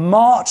 Assyria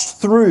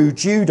marched through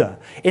Judah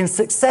in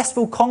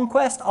successful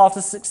conquest after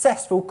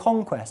successful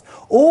conquest.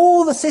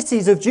 All the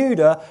cities of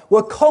Judah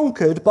were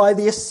conquered by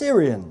the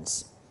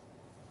Assyrians,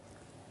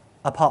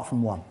 apart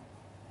from one.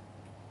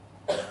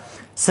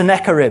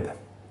 Sennacherib,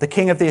 the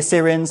king of the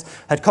Assyrians,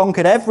 had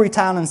conquered every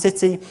town and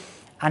city,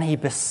 and he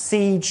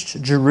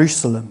besieged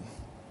Jerusalem.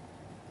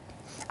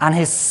 And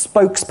his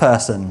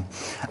spokesperson,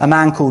 a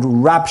man called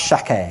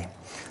Rabshakeh,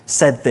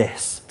 said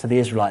this to the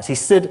Israelites. He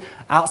stood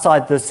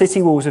outside the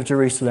city walls of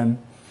Jerusalem.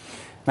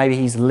 Maybe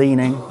he's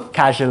leaning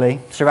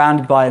casually,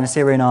 surrounded by an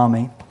Assyrian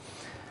army.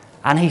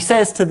 And he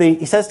says to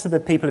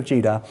the people of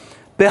Judah,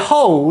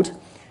 "Behold,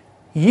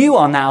 you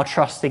are now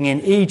trusting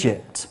in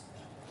Egypt,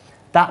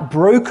 that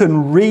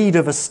broken reed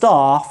of a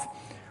staff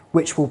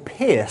which will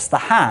pierce the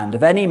hand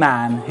of any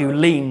man who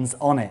leans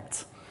on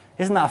it."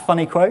 Isn't that a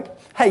funny quote?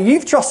 Hey,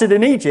 you've trusted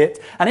in Egypt,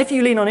 and if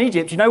you lean on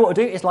Egypt, you know what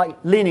to do? It's like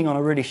leaning on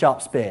a really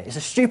sharp spear. It's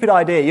a stupid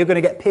idea. You're going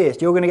to get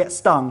pierced. You're going to get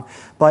stung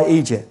by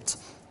Egypt.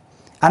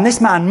 And this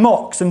man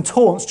mocks and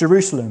taunts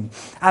Jerusalem,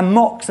 and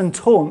mocks and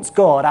taunts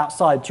God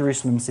outside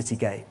Jerusalem's city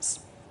gates.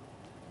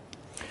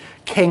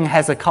 King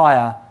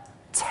Hezekiah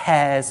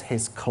tears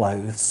his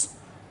clothes,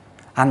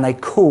 and they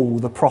call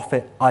the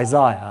prophet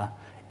Isaiah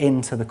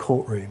into the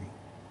courtroom.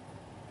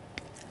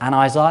 And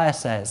Isaiah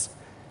says,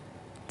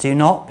 "Do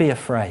not be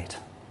afraid."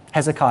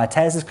 Hezekiah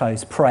tears his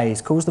clothes,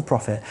 prays, calls the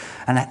prophet,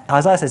 and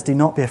Isaiah says, "Do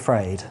not be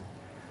afraid.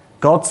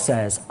 God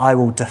says, I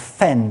will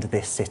defend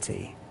this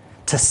city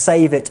to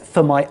save it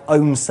for my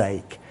own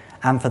sake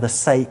and for the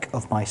sake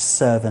of my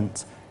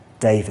servant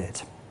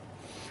David."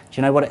 Do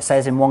you know what it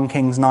says in 1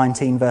 Kings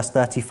 19, verse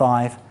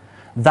 35?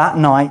 "That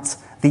night,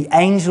 the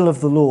angel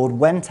of the Lord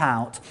went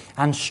out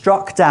and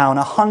struck down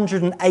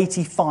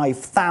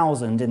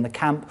 185,000 in the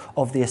camp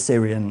of the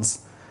Assyrians."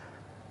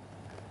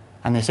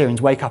 And the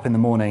Assyrians wake up in the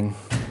morning,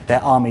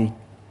 their army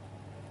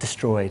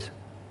destroyed,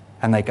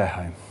 and they go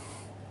home.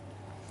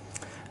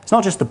 It's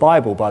not just the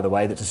Bible, by the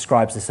way, that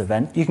describes this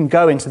event. You can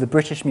go into the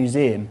British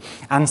Museum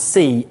and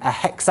see a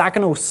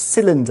hexagonal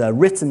cylinder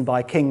written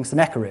by King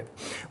Sennacherib,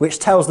 which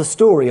tells the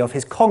story of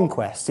his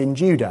conquests in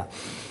Judah.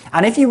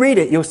 And if you read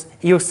it,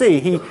 you'll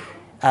see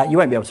you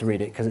won't be able to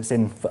read it because it's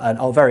in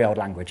a very old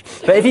language.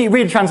 But if you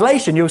read a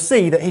translation, you'll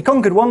see that he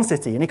conquered one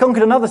city and he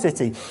conquered another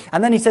city.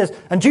 And then he says,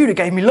 "And Judah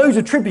gave me loads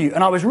of tribute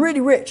and I was really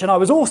rich and I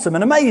was awesome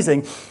and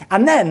amazing.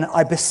 And then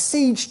I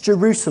besieged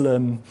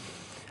Jerusalem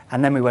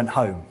and then we went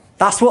home."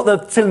 That's what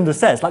the cylinder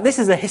says. Like, this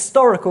is a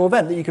historical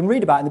event that you can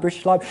read about in the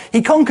British Library.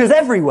 He conquers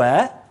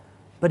everywhere,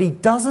 but he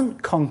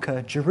doesn't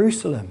conquer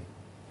Jerusalem.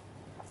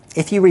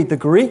 If you read the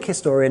Greek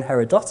historian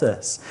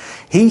Herodotus,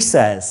 he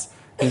says,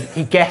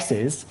 he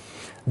guesses,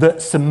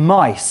 that some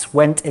mice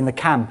went in the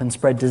camp and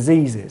spread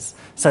diseases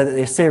so that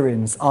the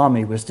Assyrians'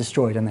 army was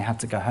destroyed and they had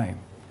to go home.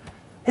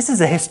 This is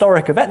a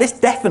historic event. This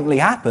definitely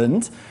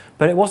happened,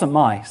 but it wasn't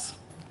mice.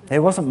 It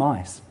wasn't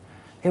mice.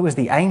 It was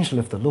the angel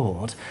of the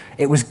Lord.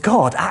 It was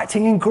God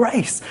acting in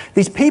grace.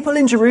 These people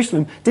in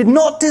Jerusalem did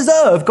not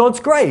deserve God's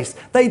grace.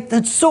 They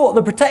had sought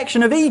the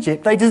protection of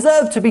Egypt. They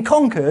deserved to be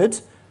conquered.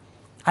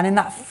 And in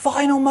that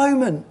final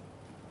moment,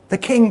 the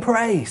king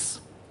prays.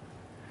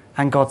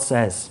 And God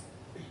says,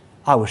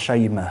 "I will show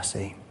you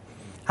mercy."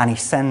 And he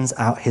sends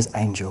out his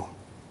angel.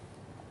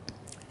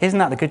 Isn't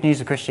that the good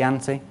news of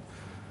Christianity?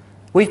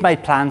 We've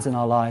made plans in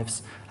our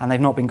lives and they've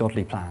not been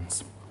godly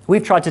plans.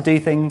 We've tried to do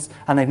things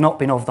and they've not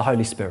been of the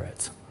Holy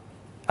Spirit.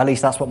 At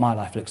least that's what my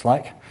life looks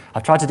like.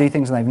 I've tried to do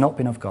things and they've not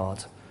been of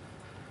God.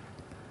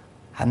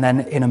 And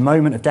then in a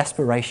moment of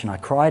desperation, I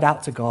cried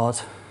out to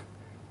God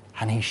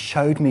and he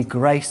showed me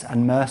grace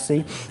and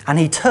mercy. And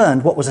he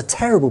turned what was a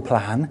terrible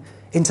plan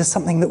into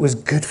something that was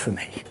good for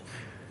me.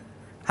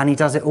 And he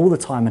does it all the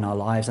time in our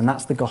lives, and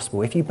that's the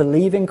gospel. If you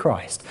believe in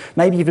Christ,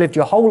 maybe you've lived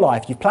your whole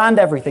life, you've planned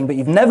everything, but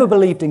you've never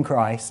believed in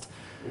Christ,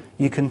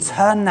 you can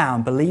turn now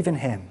and believe in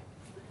him,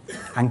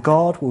 and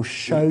God will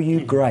show you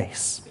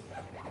grace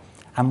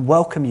and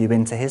welcome you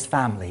into his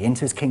family,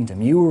 into his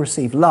kingdom. You will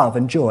receive love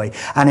and joy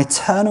and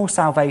eternal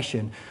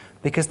salvation,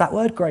 because that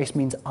word grace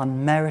means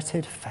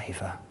unmerited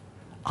favour,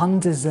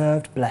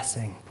 undeserved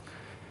blessing.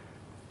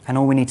 And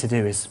all we need to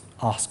do is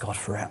ask God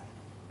for it,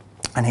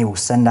 and he will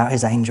send out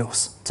his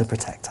angels to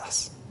protect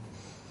us.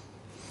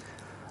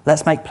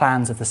 Let's make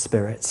plans of the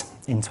Spirit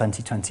in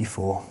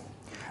 2024.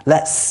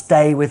 Let's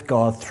stay with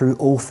God through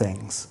all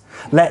things.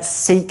 Let's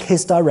seek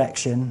his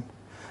direction.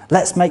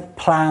 Let's make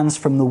plans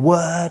from the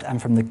word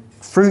and from the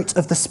fruit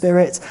of the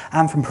Spirit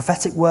and from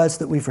prophetic words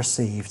that we've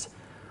received.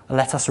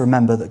 Let us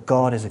remember that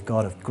God is a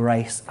God of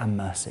grace and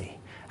mercy,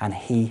 and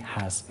he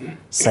has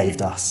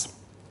saved us.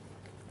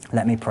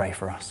 Let me pray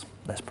for us.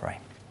 Let's pray.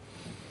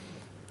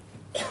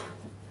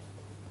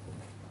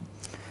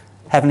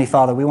 Heavenly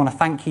Father, we want to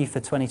thank you for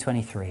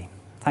 2023.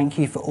 Thank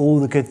you for all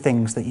the good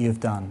things that you have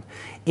done.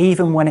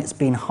 Even when it's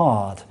been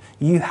hard,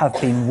 you have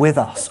been with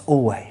us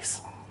always.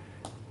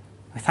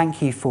 We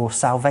thank you for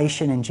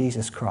salvation in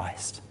Jesus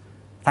Christ.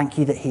 Thank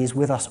you that he is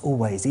with us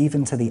always,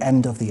 even to the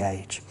end of the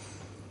age.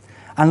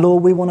 And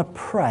Lord, we want to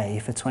pray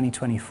for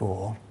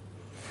 2024.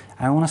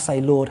 And I want to say,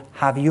 Lord,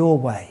 have your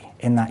way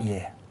in that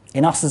year.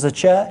 In us as a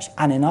church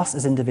and in us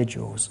as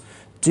individuals.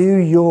 Do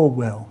your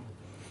will.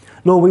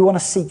 Lord, we want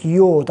to seek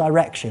your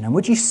direction. And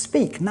would you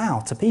speak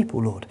now to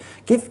people, Lord?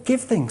 Give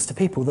things to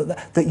people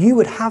that you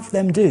would have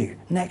them do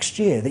next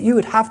year, that you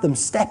would have them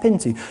step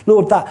into.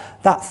 Lord,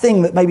 that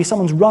thing that maybe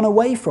someone's run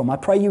away from, I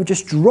pray you would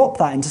just drop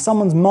that into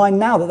someone's mind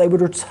now, that they would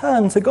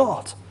return to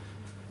God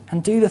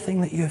and do the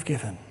thing that you have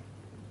given.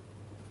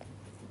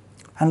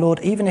 And Lord,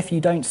 even if you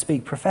don't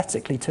speak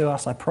prophetically to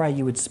us, I pray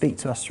you would speak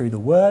to us through the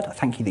word. I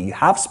thank you that you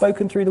have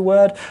spoken through the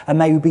word, and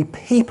may we be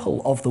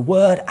people of the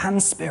word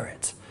and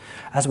Spirit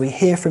as we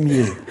hear from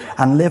you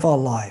and live our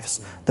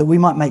lives, that we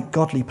might make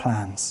godly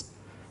plans.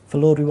 For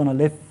Lord, we want to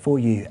live for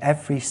you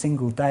every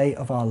single day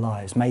of our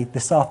lives. May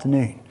this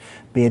afternoon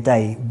be a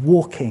day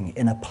walking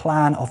in a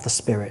plan of the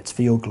Spirit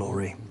for your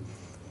glory.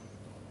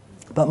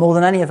 But more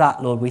than any of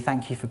that, Lord, we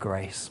thank you for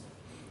grace.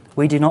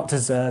 We do not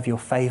deserve your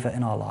favour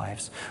in our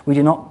lives. We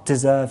do not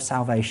deserve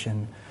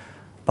salvation.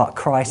 But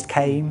Christ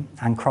came,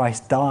 and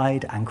Christ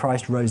died, and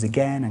Christ rose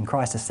again, and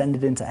Christ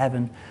ascended into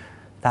heaven,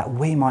 that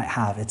we might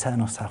have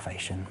eternal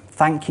salvation.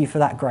 Thank you for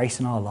that grace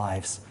in our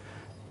lives.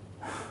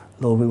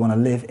 Lord, we want to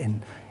live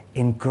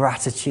in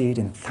gratitude,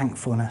 in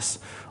thankfulness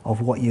of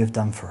what you have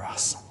done for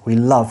us. We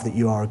love that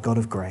you are a God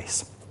of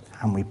grace,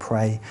 and we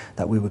pray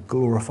that we would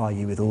glorify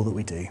you with all that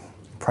we do.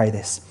 Pray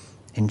this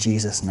in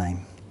Jesus'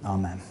 name.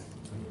 Amen.